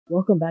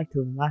Welcome back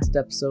to the last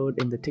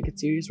episode in the ticket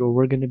series where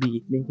we're going to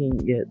be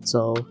making it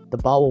so the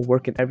bot will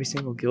work in every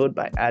single guild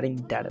by adding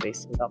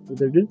database. Without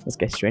further ado, let's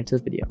get straight into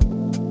the video.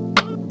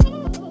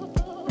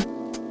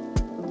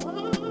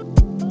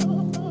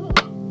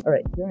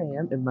 Alright, here I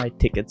am in my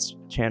tickets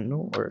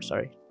channel,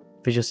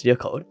 Visual Studio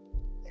Code.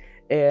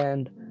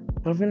 And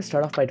what I'm going to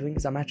start off by doing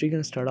is I'm actually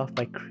going to start off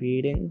by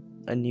creating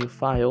a new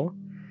file,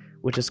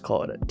 which is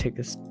called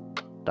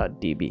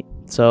tickets.db.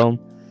 So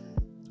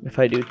if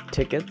I do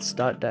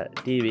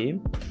tickets.db,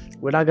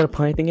 we're not going to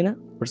put anything in it.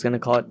 We're just going to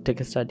call it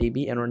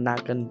tickets.db, and we're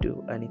not going to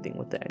do anything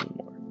with it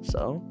anymore.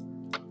 So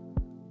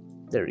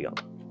there we go.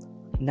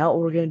 Now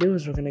what we're going to do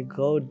is we're going to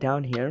go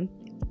down here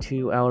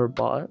to our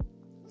bot,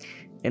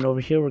 and over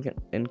here we're going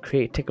to, in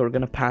create ticket, we're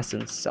going to pass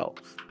in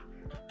self.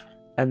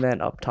 And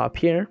then up top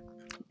here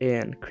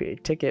in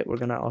create ticket, we're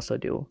going to also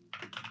do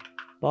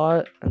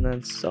bot and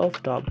then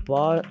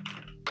self.bot.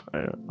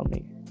 I'll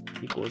make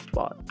equals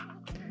bot.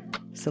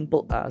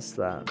 Simple as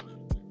that.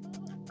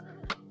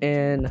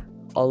 And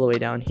all the way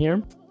down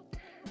here,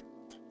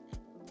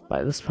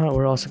 by this point,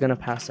 we're also going to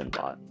pass in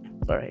bot.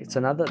 Alright, so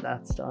now that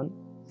that's done,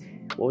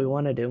 what we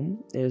want to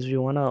do is we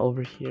want to,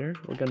 over here,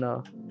 we're going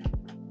to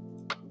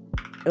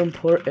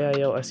import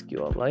AIO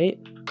SQLite,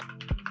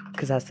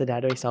 because that's the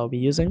database I'll be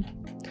using.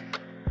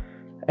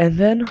 And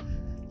then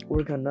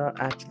we're going to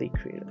actually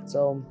create it.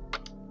 So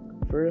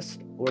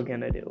first, we're going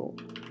to do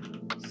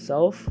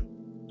self.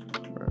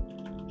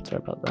 Sorry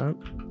about that.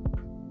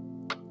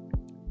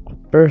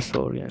 First,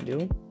 what we're going to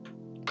do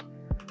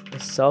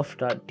is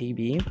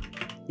self.db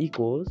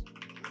equals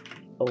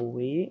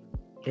await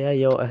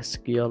AIO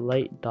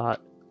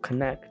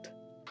SQLite.connect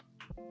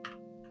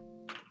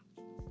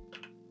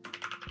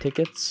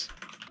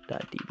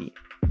tickets.db.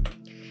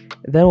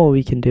 Then what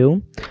we can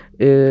do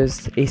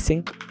is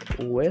async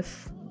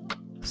with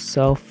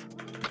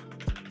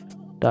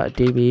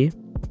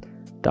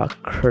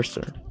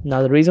self.db.cursor.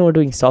 Now the reason we're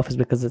doing self is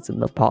because it's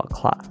in the bot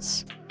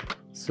class.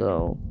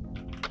 So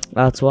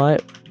that's why.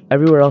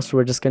 Everywhere else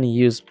we're just going to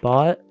use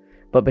bot,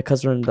 but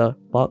because we're in the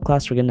bot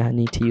class, we're going to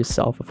need to use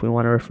self if we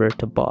want to refer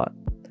to bot.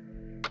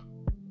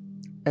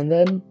 And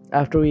then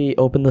after we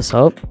open this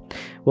up,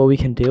 what we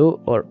can do,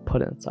 or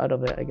put inside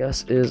of it, I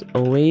guess, is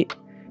await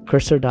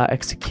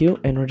cursor.execute,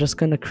 and we're just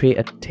going to create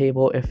a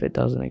table if it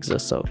doesn't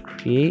exist. So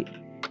create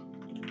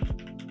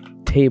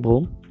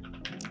table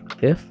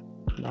if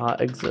not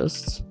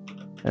exists,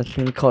 and it's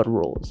going to be called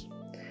roles.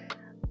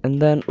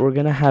 And then we're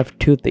going to have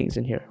two things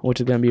in here, which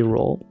is going to be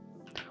role.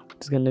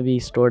 Is going to be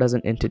stored as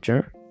an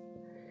integer,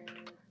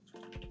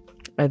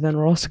 and then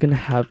we're also going to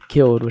have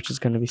guild, which is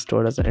going to be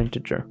stored as an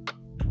integer,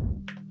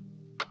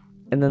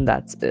 and then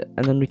that's it.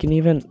 And then we can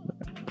even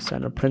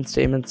send a print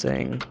statement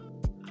saying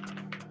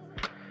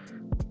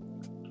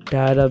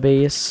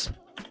database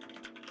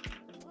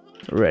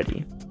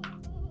ready.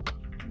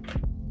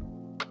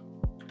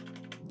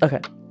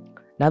 Okay,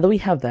 now that we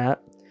have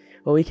that,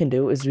 what we can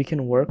do is we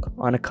can work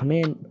on a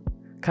command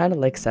kind of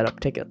like setup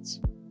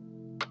tickets.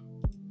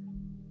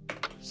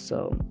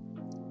 So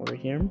over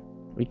here,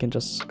 we can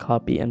just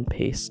copy and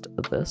paste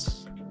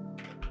this.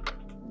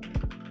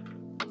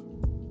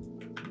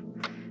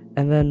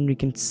 And then we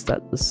can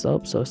set this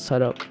up. So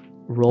set up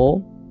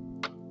role.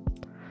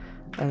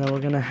 And then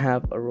we're going to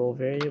have a role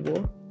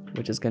variable,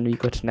 which is going to be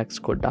equal to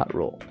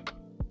nextcore.role.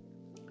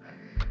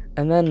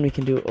 And then we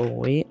can do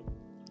await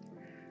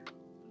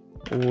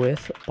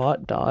with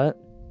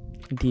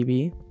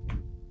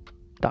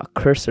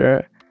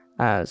bot.db.cursor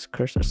as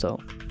cursor. So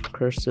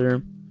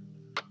cursor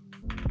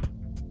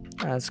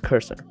as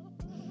cursor.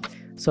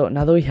 So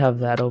now that we have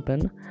that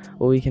open,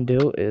 what we can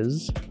do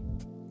is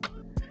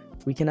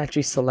we can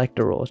actually select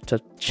a role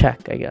to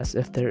check, I guess,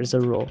 if there is a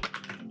role.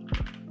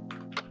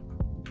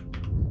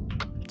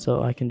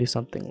 So I can do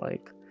something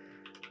like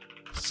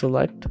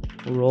select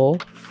role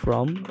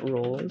from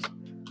roles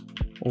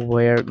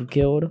where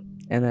guild,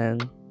 and then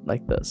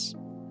like this.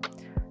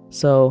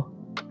 So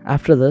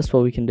after this,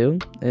 what we can do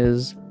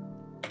is,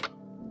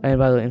 and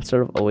by the way, instead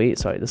of await,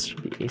 sorry, this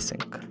should be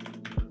async.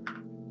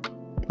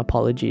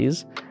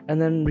 Apologies. And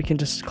then we can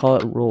just call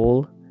it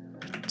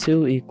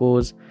role2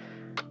 equals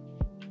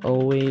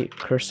await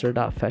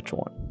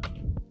cursor.fetch1.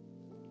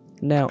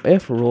 Now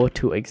if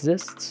role2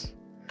 exists,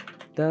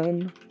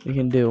 then we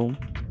can do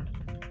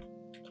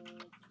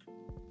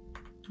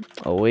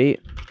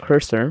await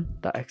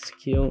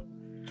cursor.execute,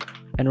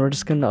 and we're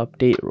just going to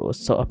update roles.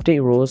 So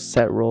update roles,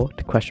 set role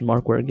to question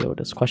mark where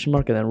guild is, question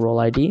mark, and then role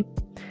ID,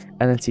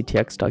 and then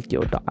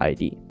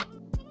ctx.guild.id.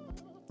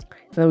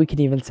 And then we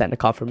can even send a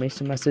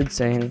confirmation message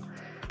saying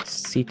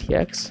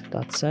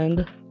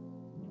ctx.send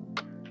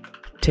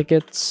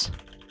tickets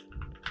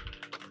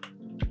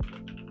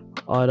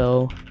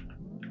auto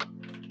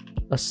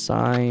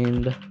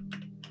assigned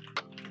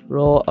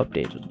role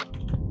updated.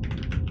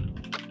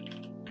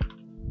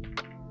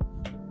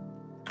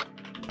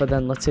 But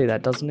then let's say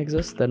that doesn't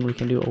exist, then we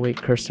can do await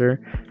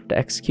cursor to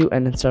execute,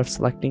 and instead of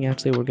selecting,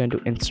 actually we're going to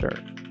do insert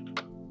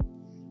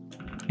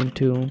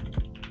into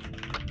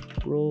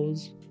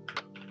roles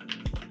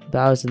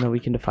values, and then we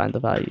can define the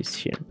values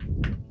here.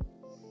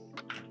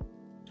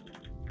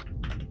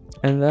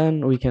 And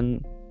then we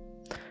can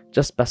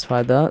just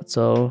specify that,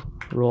 so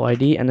role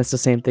ID, and it's the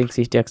same thing,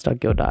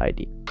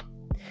 ctx.go.id.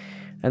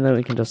 And then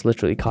we can just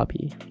literally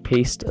copy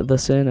paste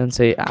this in and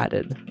say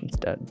added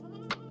instead.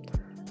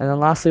 And then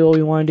lastly, what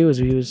we want to do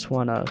is we just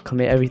want to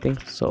commit everything,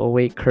 so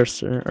await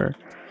cursor or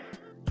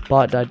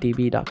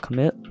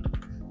bot.db.commit,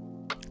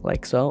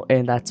 like so,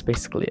 and that's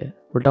basically it.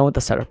 We're done with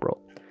the setup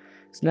role.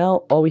 So now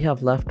all we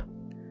have left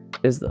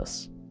is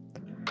this.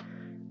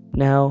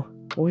 Now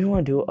what we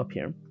want to do up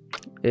here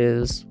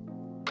is,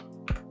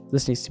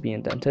 this needs to be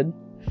indented,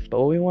 but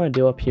what we want to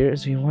do up here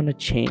is we want to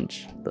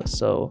change this.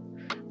 So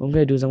what I'm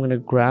going to do is I'm going to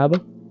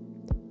grab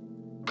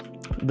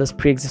this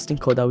pre-existing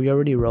code that we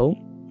already wrote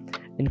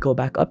and go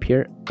back up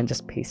here and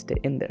just paste it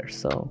in there,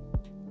 so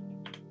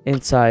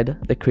inside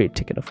the create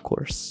ticket, of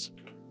course,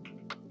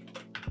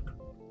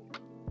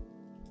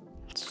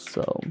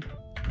 so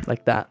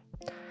like that.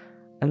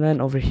 And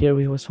then over here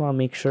we just want to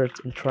make sure it's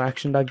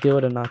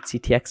interaction.guild and not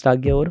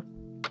ctx.guild,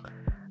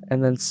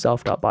 and then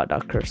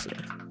self.bot.cursor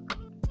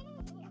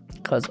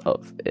because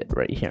of it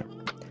right here.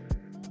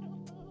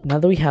 Now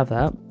that we have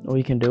that, what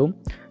we can do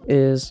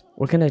is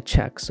we're gonna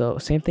check, so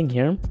same thing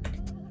here,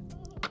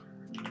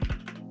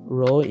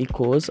 role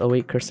equals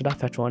await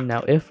cursor.fetch1.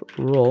 Now if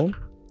role,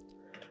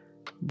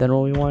 then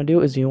what we want to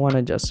do is we want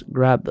to just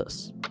grab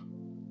this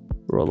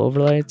role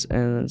overrides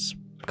and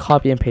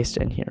copy and paste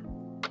it in here,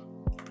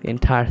 the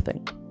entire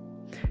thing.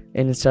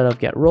 And instead of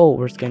get role,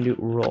 we're just going to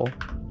do role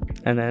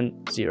and then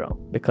 0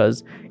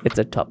 because it's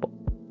a tuple.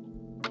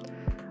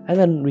 And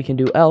then we can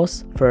do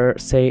else for,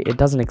 say, it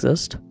doesn't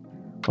exist.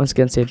 Once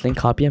again, same thing,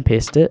 copy and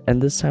paste it, and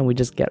this time we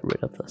just get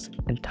rid of this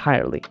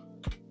entirely.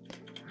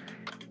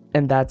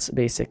 And that's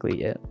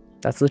basically it.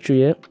 That's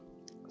literally it.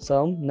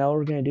 So now what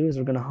we're going to do is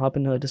we're going to hop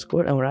into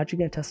Discord and we're actually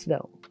going to test it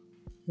out.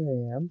 Here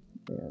I am.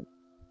 And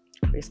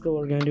basically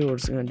what we're going to do, we're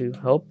just going to do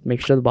help, make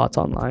sure the bot's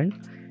online,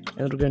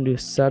 and we're going to do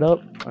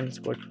setup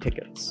underscore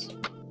tickets.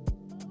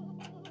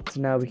 So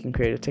now we can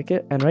create a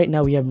ticket, and right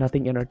now we have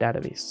nothing in our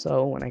database.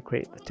 So when I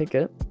create the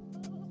ticket,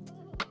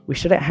 we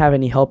shouldn't have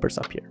any helpers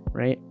up here,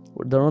 right?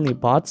 There are only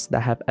bots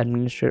that have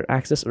administrator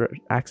access or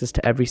access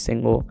to every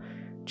single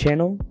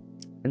channel.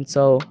 And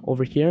so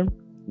over here,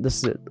 this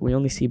is it. We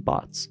only see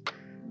bots.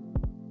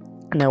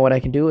 Now what I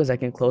can do is I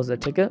can close the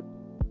ticket,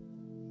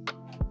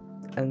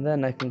 and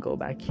then I can go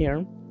back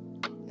here,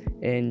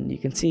 and you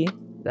can see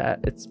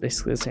that it's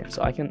basically the same.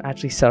 So I can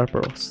actually set up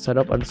a role,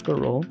 setup underscore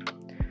role,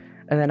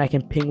 and then I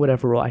can ping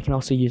whatever role. I can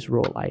also use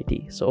role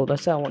ID. So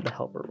let's say I want the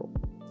helper role.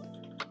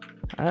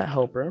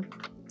 Helper,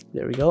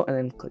 there we go, and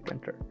then click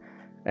enter.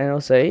 And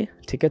it'll say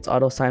tickets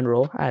auto sign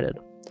role added.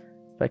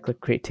 If I click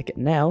create ticket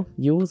now,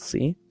 you will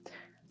see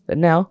that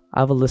now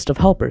I have a list of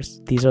helpers.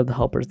 These are the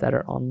helpers that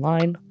are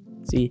online.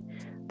 See,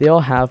 they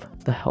all have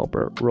the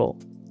helper role.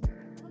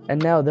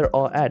 And now they're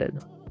all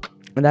added.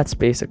 And that's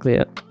basically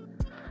it.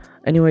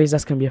 Anyways,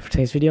 that's going to be it for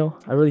today's video.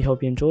 I really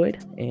hope you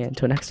enjoyed. And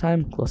until next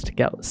time,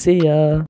 Glowstik out. See ya!